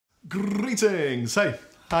Greetings! Hey,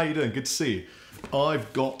 how you doing? Good to see you.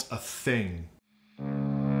 I've got a thing.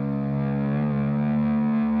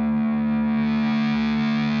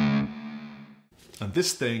 And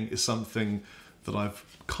this thing is something that I've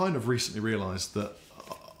kind of recently realised that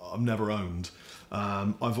I've never owned.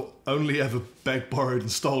 I've only ever begged, borrowed and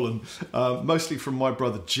stolen, mostly from my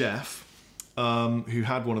brother Jeff, who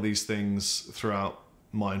had one of these things throughout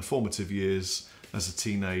my informative years as a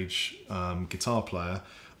teenage guitar player.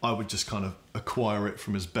 I would just kind of acquire it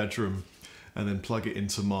from his bedroom and then plug it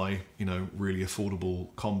into my, really affordable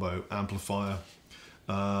combo amplifier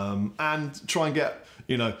and try and get,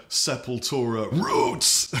 Sepultura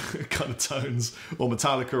roots kind of tones, or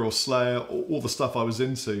Metallica or Slayer, or all the stuff I was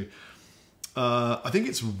into. I think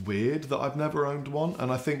it's weird that I've never owned one,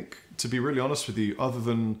 and I think, to be really honest with you, other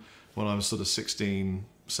than when I was sort of 16,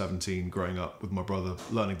 17, growing up with my brother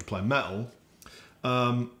learning to play metal,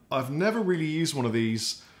 I've never really used one of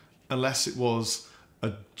these unless it was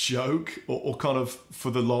a joke or kind of for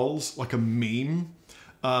the lols, like a meme,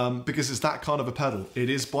 because it's that kind of a pedal. It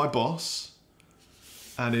is by Boss,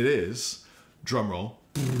 and it is, drumroll,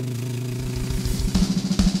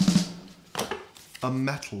 a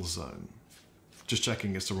Metal Zone. Just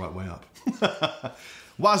checking it's the right way up.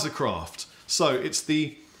 Wazacraft. So it's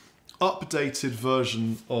the updated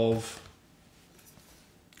version of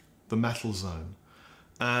the Metal Zone.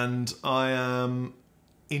 And I am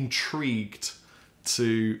intrigued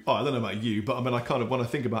to, I don't know about you, but I mean, when I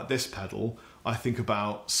think about this pedal, I think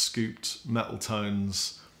about scooped metal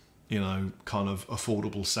tones, kind of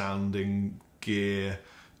affordable sounding gear,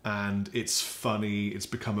 and it's funny, it's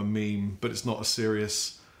become a meme, but it's not a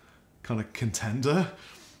serious kind of contender.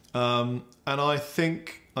 And I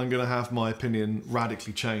think I'm gonna have my opinion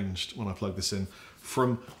radically changed when I plug this in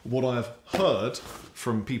from what I've heard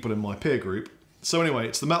from people in my peer group. So anyway,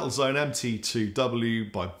 it's the Metal Zone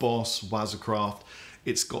MT2W by Boss, Wazacraft.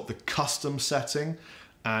 It's got the custom setting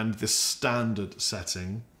and the standard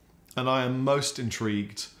setting. And I am most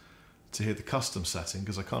intrigued to hear the custom setting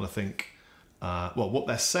because I kind of think, well, what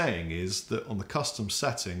they're saying is that on the custom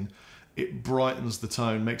setting, it brightens the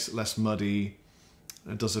tone, makes it less muddy,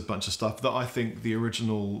 it does a bunch of stuff that I think the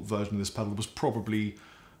original version of this pedal was probably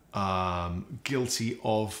guilty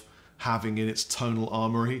of having in its tonal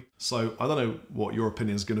armory. So I don't know what your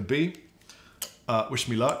opinion is going to be. Wish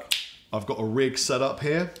me luck. I've got a rig set up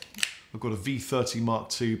here. I've got a V30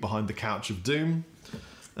 Mark II behind the couch of doom,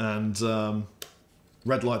 and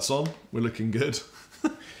red lights on. We're looking good.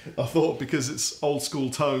 I thought because it's old school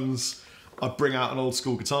tones, I'd bring out an old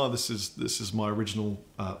school guitar. This is my original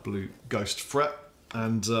blue Ghost fret,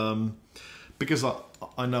 and because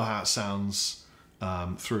I know how it sounds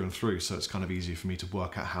through and through, so it's kind of easier for me to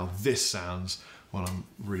work out how this sounds when I'm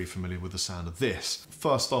really familiar with the sound of this.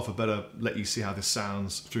 First off, I better let you see how this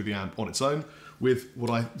sounds through the amp on its own with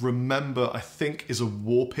what I remember, I think, is a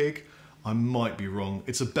Warpig. I might be wrong.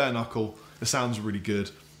 It's a bare knuckle. It sounds really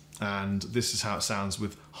good, and this is how it sounds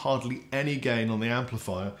with hardly any gain on the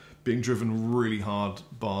amplifier, being driven really hard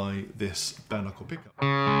by this bare knuckle pickup.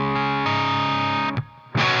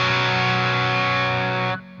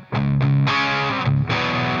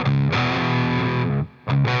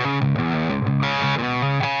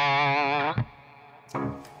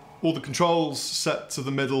 All the controls set to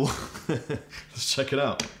the middle. Let's check it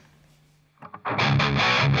out.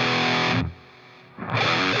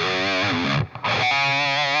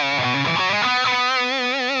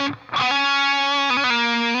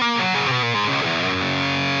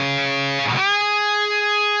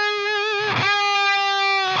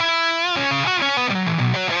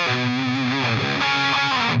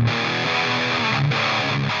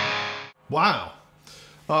 Wow.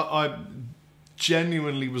 I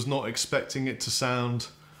genuinely was not expecting it to sound,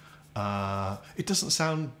 it doesn't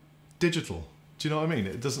sound digital. Do you know what I mean?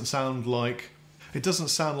 It doesn't sound like an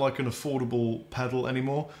affordable pedal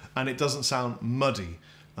anymore, and it doesn't sound muddy.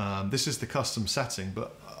 This is the custom setting,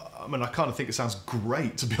 but I mean, I kind of think it sounds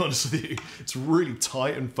great, to be honest with you. It's really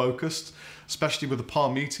tight and focused, especially with the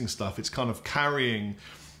palm muting stuff. It's kind of carrying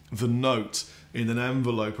the note in an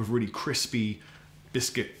envelope of really crispy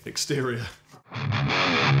biscuit exterior.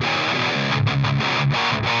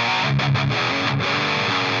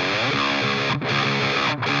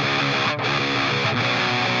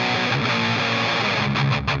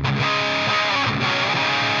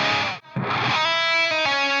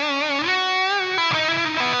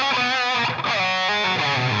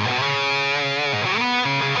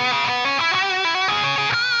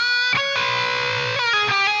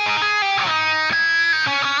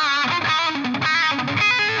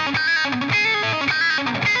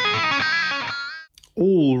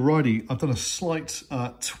 Alrighty, I've done a slight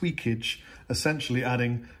tweakage, essentially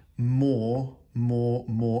adding more,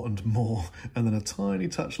 and more, and then a tiny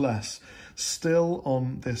touch less, still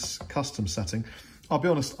on this custom setting. I'll be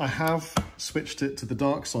honest, I have switched it to the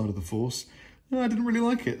dark side of the Force. I didn't really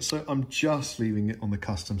like it, so I'm just leaving it on the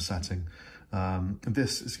custom setting. And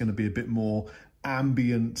this is going to be a bit more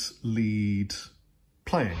ambient lead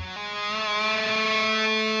playing.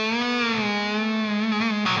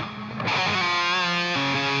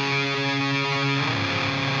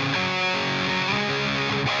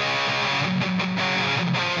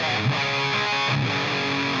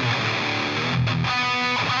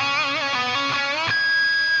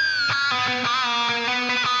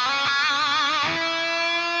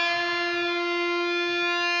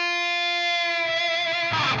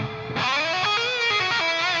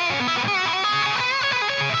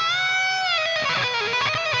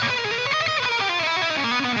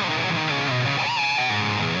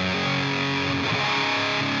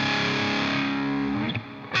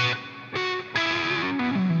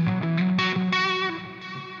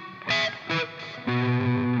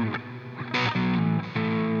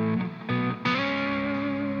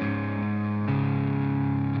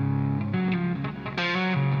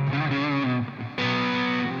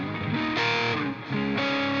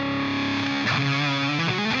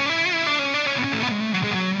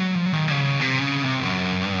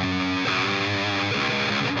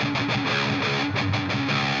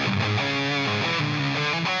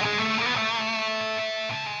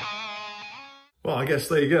 Well, I guess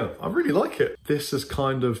there you go. I really like it. This has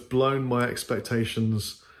kind of blown my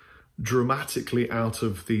expectations dramatically out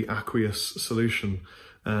of the aqueous solution.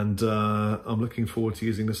 And I'm looking forward to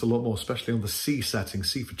using this a lot more, especially on the C setting,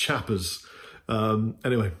 C for Chappers.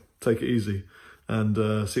 Anyway, take it easy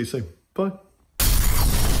and see you soon. Bye.